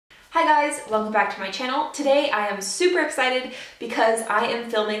Hi guys, welcome back to my channel. Today I am super excited because I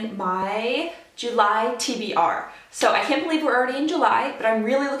am filming my July TBR. So I can't believe we're already in July, but I'm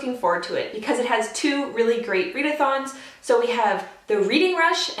really looking forward to it because it has two really great readathons. So we have the Reading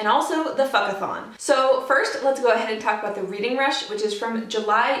Rush and also the Fuck-A-Thon. So first, let's go ahead and talk about the Reading Rush, which is from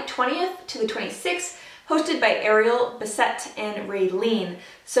July 20th to the 26th, hosted by Ariel, Bissett, and Raylene.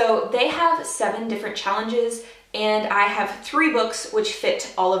 So they have 7 different challenges, and I have 3 books which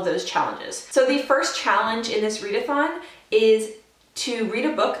fit all of those challenges. So the first challenge in this readathon is to read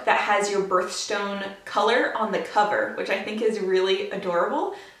a book that has your birthstone color on the cover, which I think is really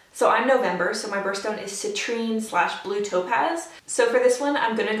adorable. So I'm November, so my birthstone is citrine/blue topaz. So for this one,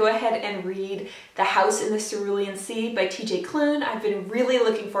 I'm gonna go ahead and read The House in the Cerulean Sea by TJ Klune. I've been really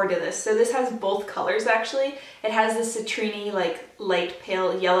looking forward to this. So this has both colors actually. It has the citrine, like light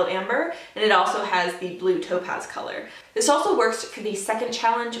pale yellow amber, and it also has the blue topaz color. This also works for the second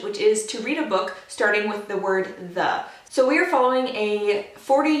challenge, which is to read a book starting with the word the. So we are following a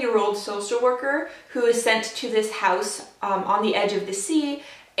 40-year-old social worker who is sent to this house on the edge of the sea,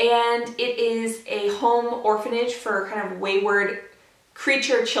 and it is a home orphanage for kind of wayward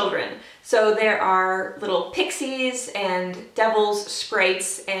creature children. So there are little pixies and devils,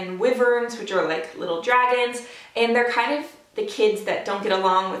 sprites, and wyverns, which are like little dragons, and they're kind of the kids that don't get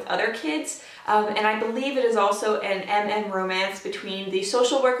along with other kids. And I believe it is also an MM romance between the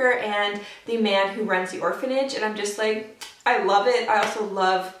social worker and the man who runs the orphanage, and I'm just like, I love it. I also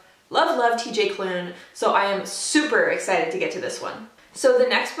love TJ Klune, so I am super excited to get to this one. So the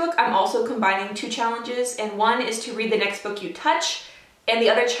next book, I'm also combining 2 challenges, and one is to read the next book you touch, and the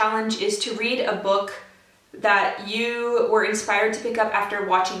other challenge is to read a book that you were inspired to pick up after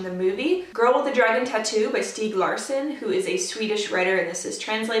watching the movie. Girl with the Dragon Tattoo by Stieg Larsson, who is a Swedish writer, and this is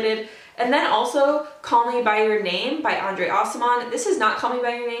translated. And then also Call Me By Your Name by Andre Aciman. This is not Call Me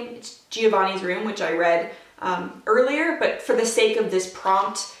By Your Name, it's Giovanni's Room, which I read earlier, but for the sake of this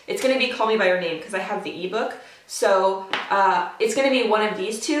prompt, it's gonna be Call Me By Your Name because I have the ebook. So it's gonna be one of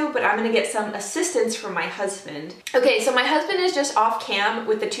these 2, but I'm gonna get some assistance from my husband. Okay, so my husband is just off cam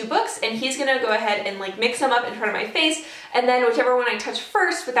with the 2 books, and he's gonna go ahead and like mix them up in front of my face, and then whichever one I touch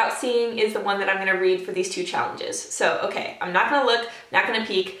first without seeing is the one that I'm gonna read for these 2 challenges. So, okay, I'm not gonna look, not gonna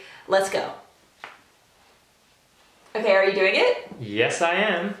peek, let's go. Okay, are you doing it? Yes, I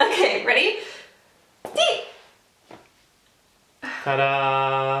am. Okay, ready?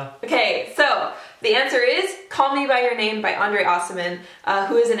 Ta-da! Okay, so the answer is Call Me By Your Name by Andre Aciman,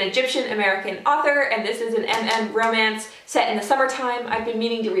 who is an Egyptian-American author, and this is an MM romance set in the summertime. I've been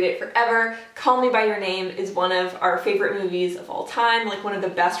meaning to read it forever. Call Me By Your Name is one of our favorite movies of all time, like one of the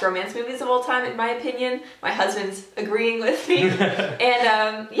best romance movies of all time, in my opinion. My husband's agreeing with me.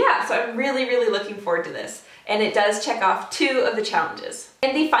 And yeah, so I'm really, really looking forward to this. And it does check off 2 of the challenges.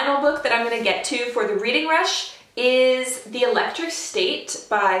 And the final book that I'm gonna get to for the Reading Rush is The Electric State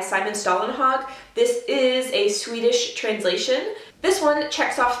by Simon Stalenhag. This is a Swedish translation. This one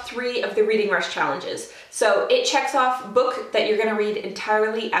checks off 3 of the Reading Rush challenges. So it checks off book that you're gonna read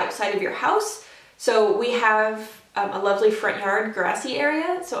entirely outside of your house. So we have a lovely front yard, grassy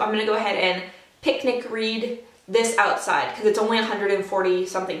area. So I'm gonna go ahead and picnic read this outside because it's only 140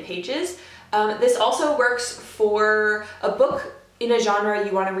 something pages. This also works for a book in a genre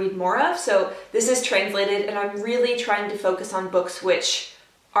you want to read more of. So this is translated, and I'm really trying to focus on books which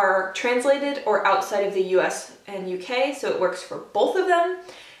are translated or outside of the US and UK, so it works for both of them.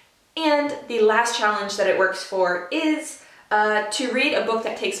 And the last challenge that it works for is to read a book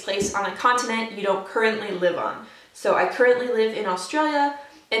that takes place on a continent you don't currently live on. So I currently live in Australia,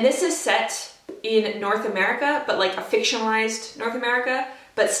 and this is set in North America, but like a fictionalized North America,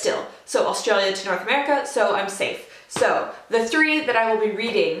 but still. So Australia to North America, so I'm safe. So the 3 that I will be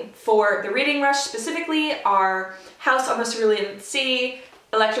reading for the Reading Rush specifically are House on the Cerulean Sea,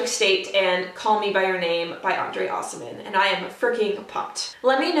 Electric State, and Call Me By Your Name by Andre Aciman, and I am freaking pumped.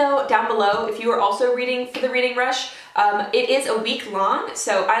 Let me know down below if you are also reading for the Reading Rush. It is a week long,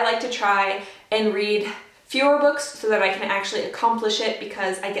 so I like to try and read fewer books so that I can actually accomplish it,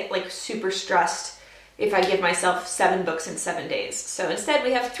 because I get like super stressed if I give myself 7 books in 7 days. So instead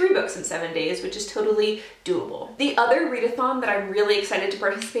we have 3 books in 7 days, which is totally doable. The other readathon that I'm really excited to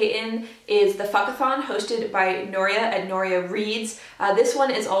participate in is the Fuck-A-Thon, hosted by Noria at Noria Reads. This one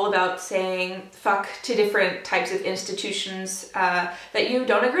is all about saying fuck to different types of institutions that you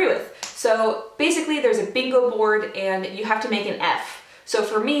don't agree with. So basically there's a bingo board and you have to make an F. So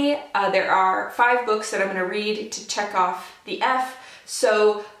for me, there are 5 books that I'm gonna read to check off the F.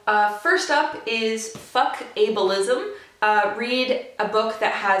 So first up is Fuck Ableism read a book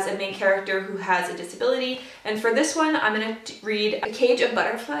that has a main character who has a disability. And for this one, I'm gonna read A Cage of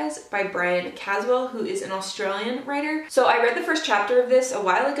Butterflies by Brian Caswell, who is an Australian writer. So I read the first chapter of this a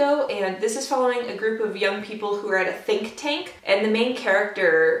while ago, and this is following a group of young people who are at a think tank, and the main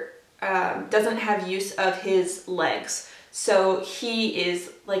character doesn't have use of his legs. So he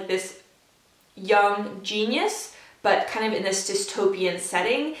is like this young genius, but kind of in this dystopian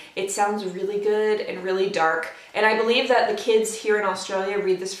setting. It sounds really good and really dark. And I believe that the kids here in Australia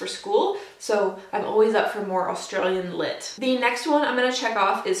read this for school, so I'm always up for more Australian lit. The next one I'm gonna check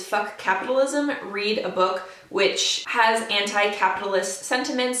off is Fuck Capitalism. Read a book which has anti-capitalist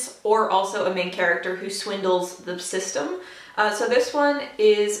sentiments, or also a main character who swindles the system. So this one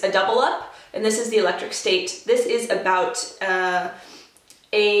is a double up, and this is The Electric State. This is about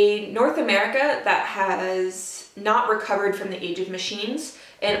a North America that has not recovered from the age of machines,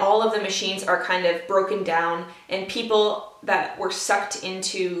 and all of the machines are kind of broken down, and people that were sucked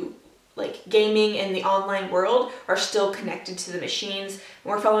into like gaming and the online world are still connected to the machines.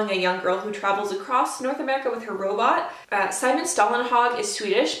 And we're following a young girl who travels across North America with her robot. Simon Stalenhag is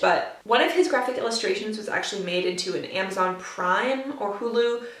Swedish, but one of his graphic illustrations was actually made into an Amazon Prime or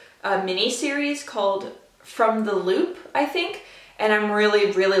Hulu mini-series called From the Loop, I think. And I'm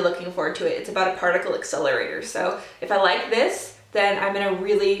really, really looking forward to it. It's about a particle accelerator. So if I like this, then I'm gonna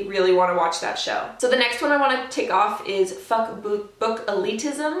really, really wanna watch that show. So the next one I wanna take off is Fuck Book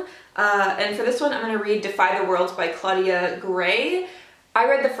Elitism. And for this one, I'm gonna read Defy the World by Claudia Gray. I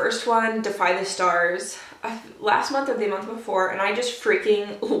read the first one, Defy the Stars, last month or the month before, and I just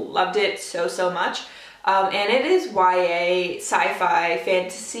freaking loved it so, so much. And it is YA, sci-fi,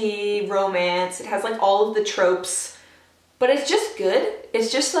 fantasy, romance. It has like all of the tropes, but it's just good.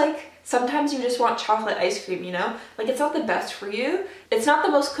 It's just like, sometimes you just want chocolate ice cream, you know? Like, it's not the best for you. It's not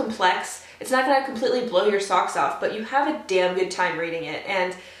the most complex. It's not gonna completely blow your socks off, but you have a damn good time reading it.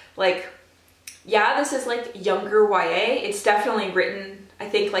 And like, yeah, this is like younger YA. It's definitely written, I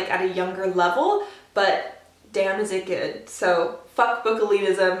think, like at a younger level, but damn is it good. So fuck book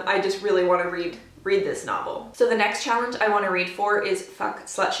elitism. I just really wanna read this novel. So the next challenge I wanna read for is Fuck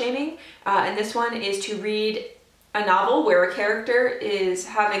Slut Shaming. And this one is to read a novel where a character is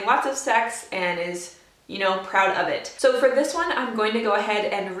having lots of sex and is, you know, proud of it. So for this one, I'm going to go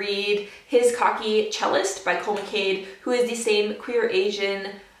ahead and read His Cocky Cellist by McCade, who is the same queer Asian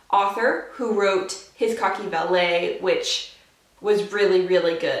author who wrote His Cocky Valet, which was really,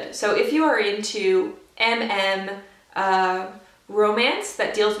 really good. So if you are into romance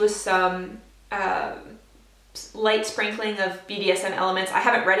that deals with some light sprinkling of BDSM elements, I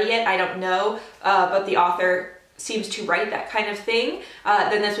haven't read it yet, I don't know, but the author seems to write that kind of thing,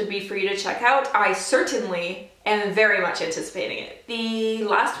 then this would be for you to check out. I certainly am very much anticipating it. The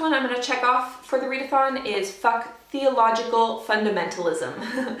last one I'm going to check off for the readathon is Fuck Theological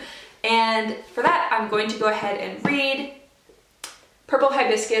Fundamentalism. And for that, I'm going to go ahead and read Purple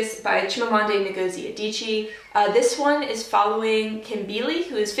Hibiscus by Chimamanda Ngozi Adichie. This one is following Kimbili,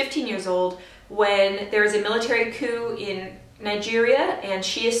 who is 15 years old, when there is a military coup in Nigeria, and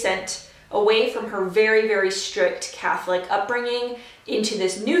she is sent away from her very, very strict Catholic upbringing into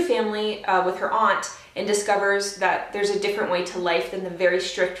this new family with her aunt, and discovers that there's a different way to life than the very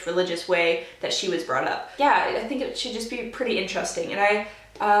strict religious way that she was brought up. Yeah, I think it should just be pretty interesting. And I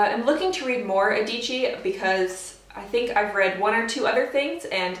am looking to read more Adichie because I think I've read one or two other things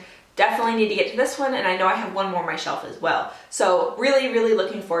and definitely need to get to this one, and I know I have one more on my shelf as well. So really, really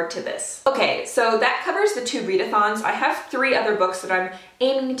looking forward to this. Okay, so that covers the 2 readathons. I have 3 other books that I'm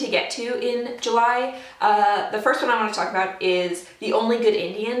aiming to get to in July. The first one I want to talk about is The Only Good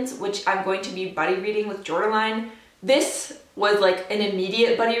Indians, which I'm going to be buddy reading with Jordaline. This was like an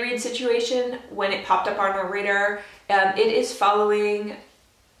immediate buddy read situation when it popped up on our radar. It is following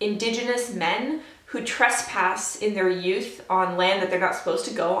Indigenous men who trespass in their youth on land that they're not supposed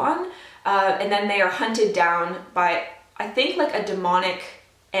to go on, and then they are hunted down by, I think, like a demonic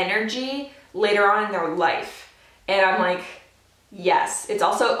energy later on in their life. And I'm like, yes. It's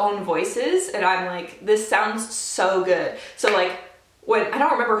also own voices, and I'm like, this sounds so good. So like, when, I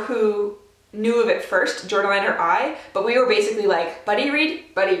don't remember who knew of it first, Jordaline or I, but we were basically like, buddy read,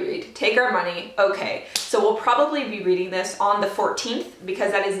 take our money, okay. So we'll probably be reading this on the 14th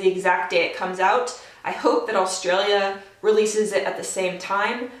because that is the exact day it comes out. I hope that Australia releases it at the same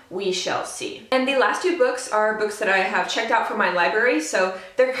time. We shall see. And the last 2 books are books that I have checked out from my library, so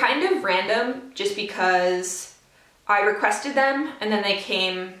they're kind of random just because I requested them and then they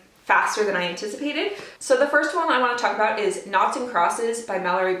came faster than I anticipated. So the first one I want to talk about is Noughts and Crosses by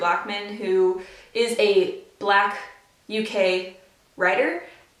Malorie Blackman, who is a Black UK writer.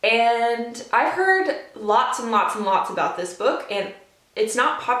 And I've heard lots and lots and lots about this book, and it's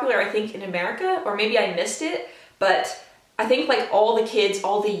not popular, I think, in America, or maybe I missed it, but I think like all the kids,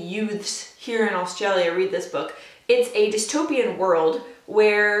 all the youths here in Australia read this book. It's a dystopian world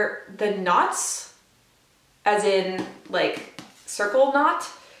where the Noughts, as in like circle knot,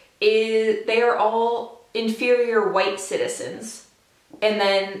 they are all inferior white citizens. And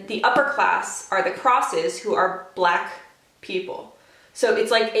then the upper class are the crosses, who are black people. So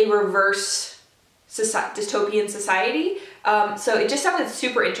it's like a reverse dystopian society. So it just sounded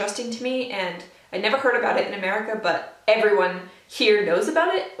super interesting to me, and I never heard about it in America, but everyone here knows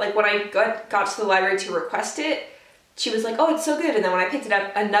about it. Like when I got to the library to request it, she was like, oh, it's so good. And then when I picked it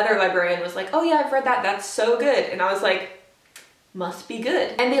up, another librarian was like, oh yeah, I've read that, that's so good. And I was like, must be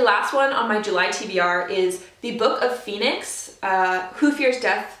good. And the last one on my July TBR is The Book of Phoenix, Who Fears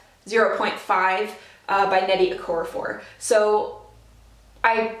Death 0.5 by Nnedi Okorafor. So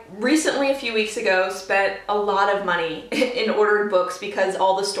I recently, a few weeks ago, spent a lot of money in ordering books because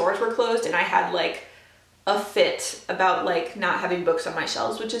all the stores were closed, and I had like a fit about like not having books on my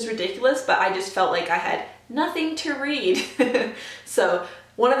shelves, which is ridiculous, but I just felt like I had nothing to read. So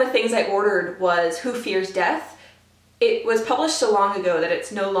one of the things I ordered was Who Fears Death. It was published so long ago that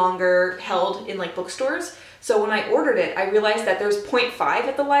it's no longer held in like bookstores. So when I ordered it, I realized that there's 0.5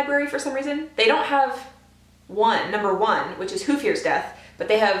 at the library for some reason. They don't have number one, which is Who Fears Death, but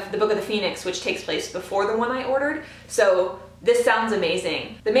they have The Book of the Phoenix, which takes place before the one I ordered. So this sounds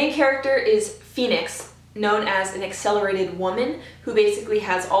amazing. The main character is Phoenix, known as an accelerated woman, who basically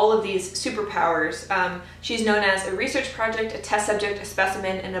has all of these superpowers. She's known as a research project, a test subject, a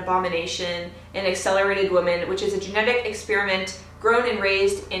specimen, an abomination, an accelerated woman, which is a genetic experiment grown and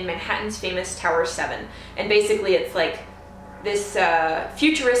raised in Manhattan's famous Tower 7. And basically it's like this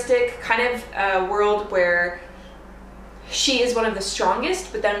futuristic kind of world where she is one of the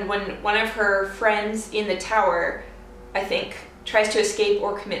strongest, but then when one of her friends in the tower, I think, tries to escape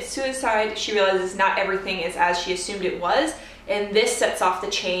or commit suicide, she realizes not everything is as she assumed it was, and this sets off the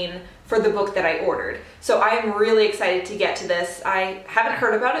chain for the book that I ordered. So I am really excited to get to this. I haven't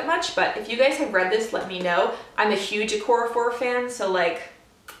heard about it much, but if you guys have read this, let me know. I'm a huge Okorafor fan, so like,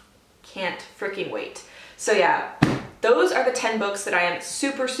 can't freaking wait. So yeah, those are the 10 books that I am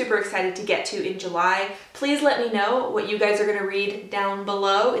super, super excited to get to in July. Please let me know what you guys are gonna read down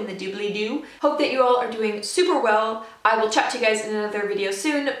below in the doobly-doo. Hope that you all are doing super well. I will chat to you guys in another video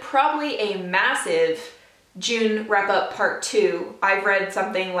soon. Probably a massive June wrap-up part 2. I've read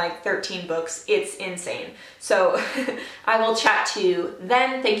something like 13 books. It's insane. So I will chat to you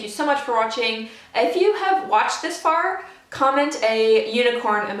then. Thank you so much for watching. If you have watched this far, comment a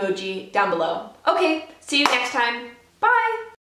unicorn emoji down below. Okay, see you next time. Bye!